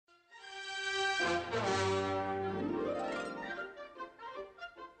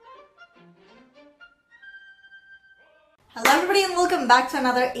everybody and welcome back to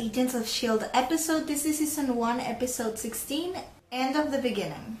another Agents of S.H.I.E.L.D. episode. This is season 1, episode 16, End of the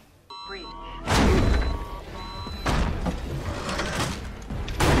Beginning. Read.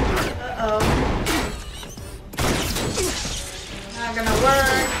 Uh-oh. Not gonna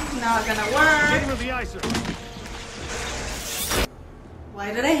work. Not gonna work.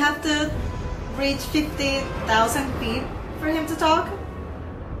 Why did I have to reach 50,000 feet for him to talk?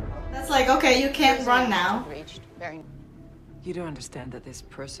 That's like, okay, you can't run now. You do understand that this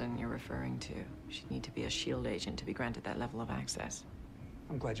person you're referring to should need to be a S.H.I.E.L.D. agent to be granted that level of access.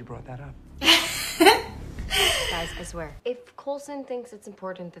 I'm glad you brought that up. Guys, I swear, if Coulson thinks it's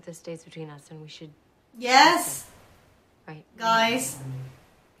important that this stays between us, then we should... Yes! Right. Guys.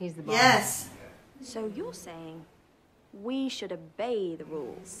 He's the boss. Yes. So you're saying we should obey the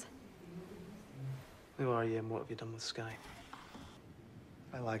rules? Who are you and what have you done with Sky?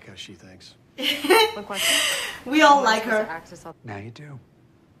 I like how she thinks. One question. We all like her. Access all... Now you do.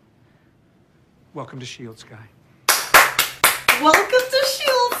 Welcome to S.H.I.E.L.D., Sky. Welcome to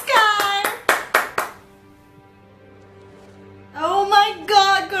S.H.I.E.L.D. Sky! Oh my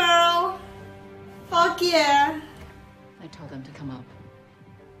god, girl! Fuck yeah! I told them to come up.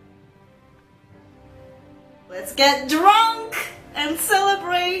 Let's get drunk and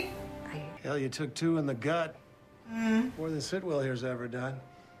celebrate! Hell, you took 2 in the gut. More than Sidwell here's ever done.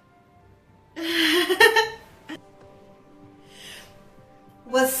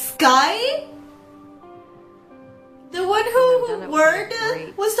 Was Sky the one who Word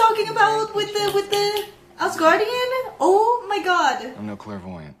was talking about with the Asgardian? Oh my god! I'm no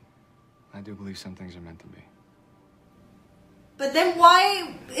clairvoyant. I do believe some things are meant to be. But then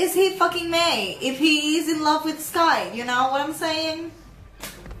why is he fucking May if he is in love with Sky? You know what I'm saying?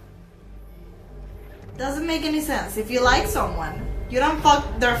 Doesn't make any sense. If you like someone, you don't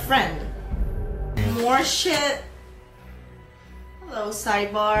fuck their friend. More shit. Hello,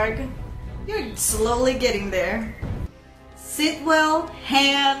 Cyborg. You're slowly getting there. Sitwell,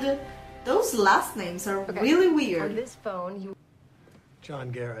 Hand. Those last names are really On weird. this phone, you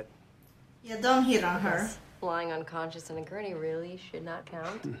John Garrett. Yeah, don't hit on her. lying unconscious in a gurney really should not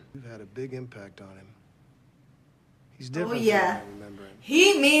count. You've had a big impact on him. He's different yeah. than I remember him.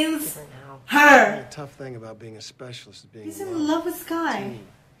 He means Different now. her. The tough thing about being a specialist is being He's alone. in love with Sky. Team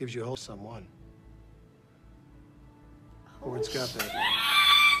gives you a whole someone. Word's got that.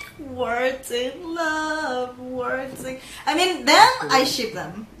 Words in love, words in... I mean, them, I ship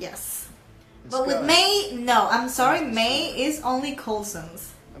them, yes. But with May, no, I'm sorry, May is only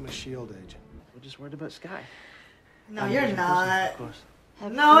Coulson's. I'm a S.H.I.E.L.D. agent. We're just worried about Sky. No, you're not. Of course.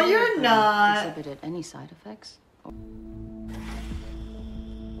 No, you're not. Exhibited any side effects?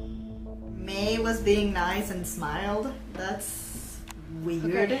 May was being nice and smiled. That's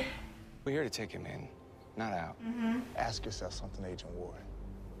weird. We're here to take him in, not out. Ask yourself something, Agent Ward.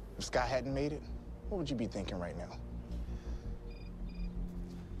 If Sky hadn't made it, what would you be thinking right now?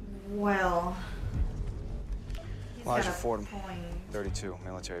 Well, he's got Elijah a Fordham. point. 32,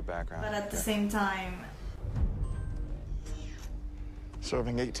 military background. But at the same time,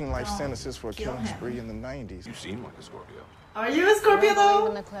 Serving 18 life Don't sentences for a kill killing him. spree in the 90s. You seem like a Scorpio. are you a Scorpio though?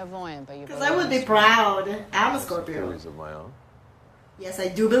 a clairvoyant, but you Because I would be proud. I'm a Scorpio. Theories of my own. Yes, I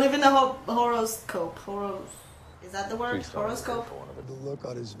do believe in the horoscope. Is that the word? Horoscope? The look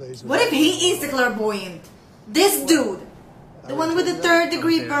on his face. What if he is the clairvoyant? This dude! The one with the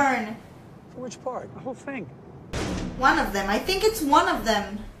 3rd-degree burn. For which part? The whole thing. One of them. I think it's one of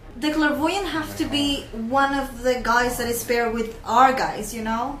them. The clairvoyant have to be one of the guys that is paired with our guys, you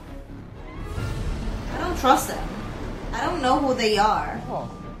know? I don't trust them. I don't know who they are.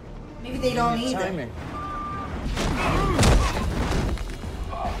 Maybe they don't either. Timing.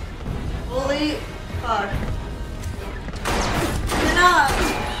 Holy fuck. Enough!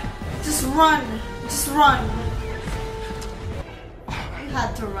 Just run. Just run. You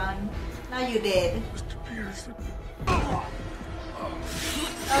had to run. Now you did.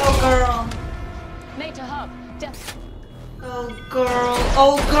 Oh girl. Mate to hub. Oh girl.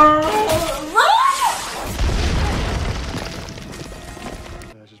 Oh girl.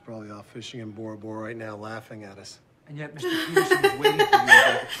 Run! She's probably off fishing in Bora Bora right now, laughing at us. And yet Mr. Peterson was waiting for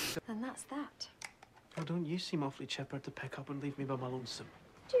you. And that's that. Oh, don't you seem awfully chipper to pick up and leave me by my lonesome?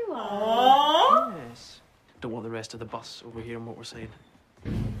 Aww. Yes. Don't want the rest of the bus overhearing what we're saying.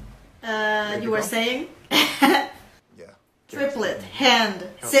 You were saying? Yeah. Triplet, Hand,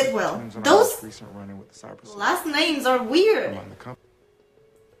 Sitwell. Those Recent running with the cyber last names are weird. on the company.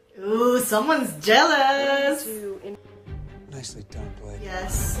 Ooh, someone's jealous. Nicely done, Blake.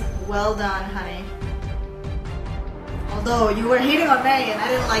 Yes, well done, honey. Although you were hitting on May and I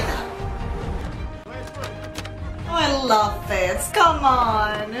didn't like that. Oh, I love Fitz. Come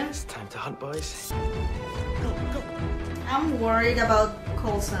on. It's time to hunt, boys. I'm worried about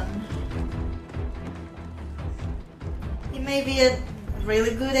Coulson. He may be a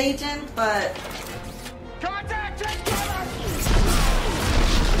really good agent, but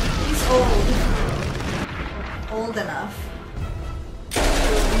he's old enough to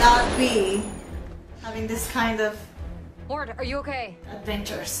not be having this kind of Ward, are you okay?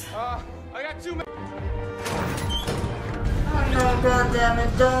 adventures. I got 2 minutes. Oh no, god damn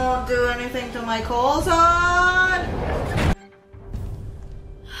it, don't do anything to my Coulson!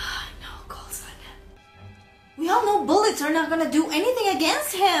 No, Coulson. We all know bullets are not gonna do anything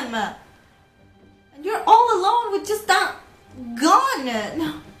against him! And you're all alone with just that gun!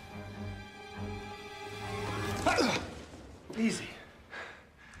 No. Easy.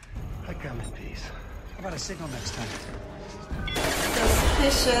 I come in peace. How about a signal next time?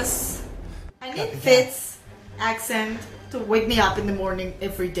 Suspicious. I need Fitz accent to wake me up in the morning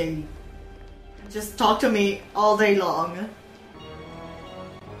every day. Just talk to me all day long.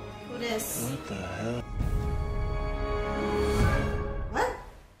 Who this? What the hell? What?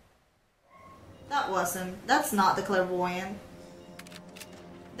 That wasn't. That's not the clairvoyant.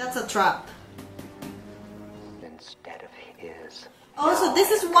 That's a trap. Instead of his. Oh, so this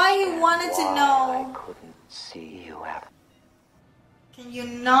is why he wanted to I know. couldn't see you after. Can you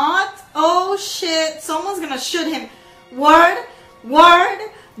not? Oh shit, someone's gonna shoot him. Word,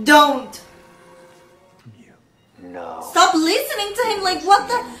 don't. No. Stop listening to him, like what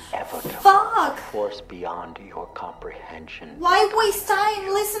the Inevitable. fuck? Force beyond your comprehension. Why waste time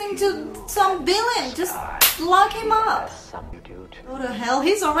listening to some villain? Just lock him up. That's something you do to. What the hell?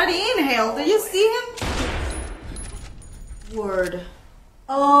 He's already in hell. Do you see him? Word.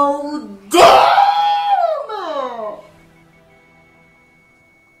 Oh, damn!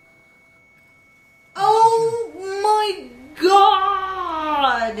 Oh my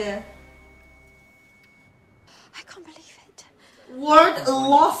god! I can't believe it. Word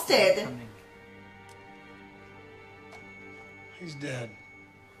lost it. He's dead.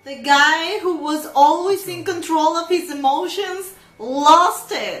 The guy who was always in control of his emotions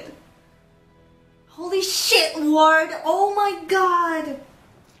lost it. Holy shit, Ward! Oh my god!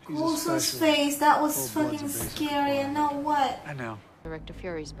 Coulson's face, that was fucking scary. And now what? I know. Director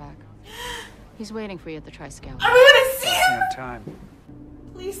Fury's back. He's waiting for you at the Tri-Scale. Are we gonna see him? Damn time.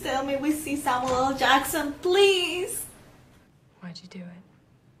 Please tell me we see Samuel L. Jackson, please! Why'd you do it?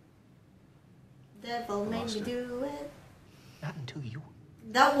 Devil made me do it. Not until you.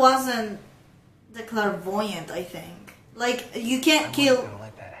 That wasn't the clairvoyant, I think. Like, you can't kill Don't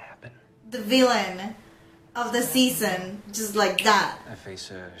let that happen. the villain of the season just like that. I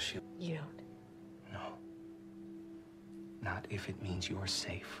face a shield. You don't. No. Not if it means you're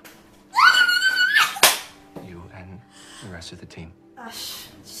safe. You and the rest of the team. Gosh,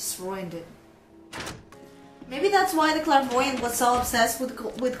 just ruined it. Maybe that's why the clairvoyant was so obsessed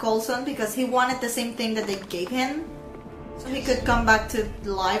with Coulson, because he wanted the same thing that they gave him, so he could come back to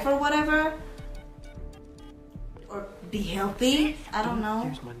life or whatever, or be healthy. I don't know.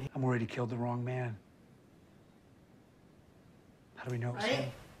 Here's my name. I'm worried he killed the wrong man. How do we know it was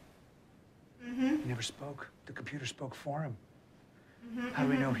Right? him? He never spoke. The computer spoke for him. How do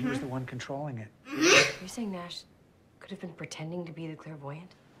we know he was the one controlling it? You're saying Nash could have been pretending to be the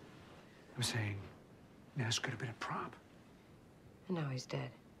clairvoyant? I'm saying Nash could have been a prop. And now he's dead.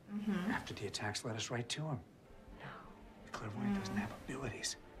 After the attacks led us right to him. No. The clairvoyant doesn't have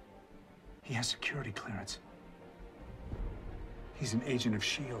abilities. He has security clearance. He's an agent of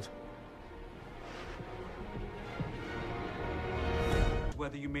S.H.I.E.L.D.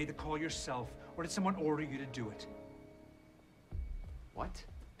 Whether you made the call yourself or did someone order you to do it? What?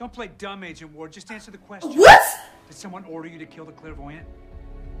 Don't play dumb, Agent Ward. Just answer the question. What? Did someone order you to kill the clairvoyant?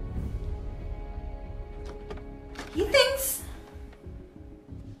 He thinks.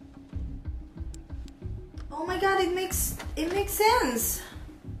 Oh my god, it makes sense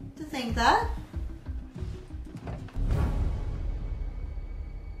to think that.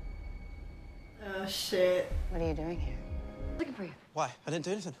 Oh shit. What are you doing here? Looking for you. Why? I didn't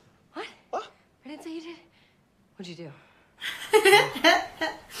do anything. What? What? I didn't say you did. What'd you do?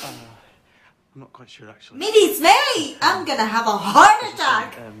 I'm not quite sure, actually. Maybe it's me! I'm gonna have a heart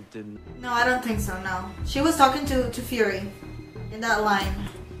attack! Didn't... No, I don't think so, no. She was talking to Fury in that line,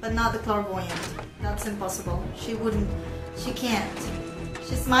 but not the clairvoyant. That's impossible. She wouldn't. She can't.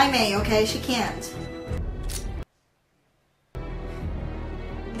 She's my May, okay? She can't.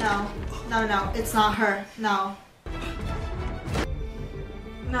 No. No, it's not her. No.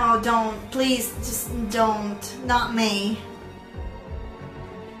 No, don't. Please, just don't. Not May.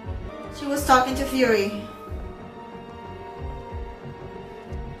 She was talking to Fury.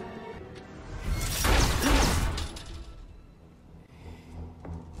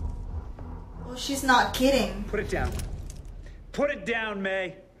 Oh, she's not kidding. Put it down. Put it down,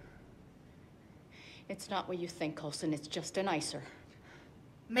 May. It's not what you think, Coulson. It's just an icer.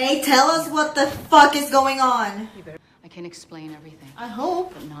 May, tell us what the fuck is going on. I can explain everything. I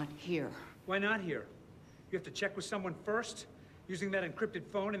hope. But not here. Why not here? You have to check with someone first? Using that encrypted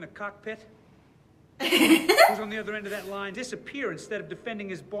phone in the cockpit? Who's on the other end of that line? Disappear instead of defending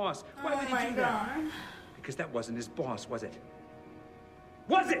his boss. Why would he do that? Because that wasn't his boss, was it?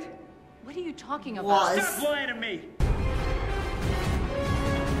 Was it? What are you talking about? Stop lying to me!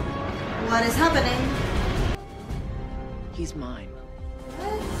 What is happening? He's mine.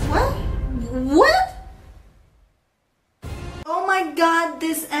 What? What? Oh my god,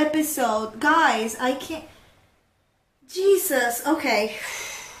 this episode. Guys, I can't... Jesus, okay.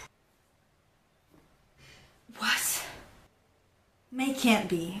 What? May can't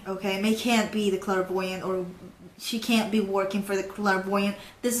be, okay? May can't be the clairvoyant, or she can't be working for the clairvoyant.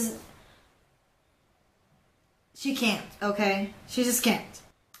 This is... She can't, okay? She just can't.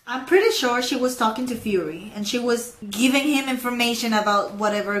 I'm pretty sure she was talking to Fury, and she was giving him information about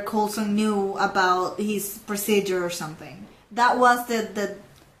whatever Coulson knew about his procedure or something. That was the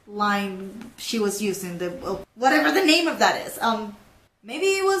line she was using, the whatever the name of that is. Maybe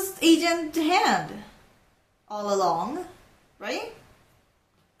it was Agent Hand all along, right?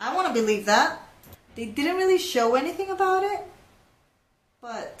 I want to believe that. They didn't really show anything about it,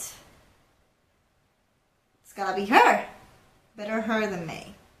 but it's gotta be her. Better her than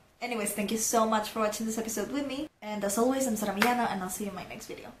May. Anyways, thank you so much for watching this episode with me. And as always, I'm Sara Millana, and I'll see you in my next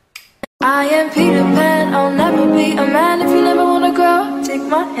video. I am Peter Pan, I'll never be a man if you never wanna grow. Take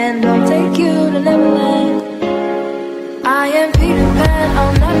my hand, I'll take you to Neverland.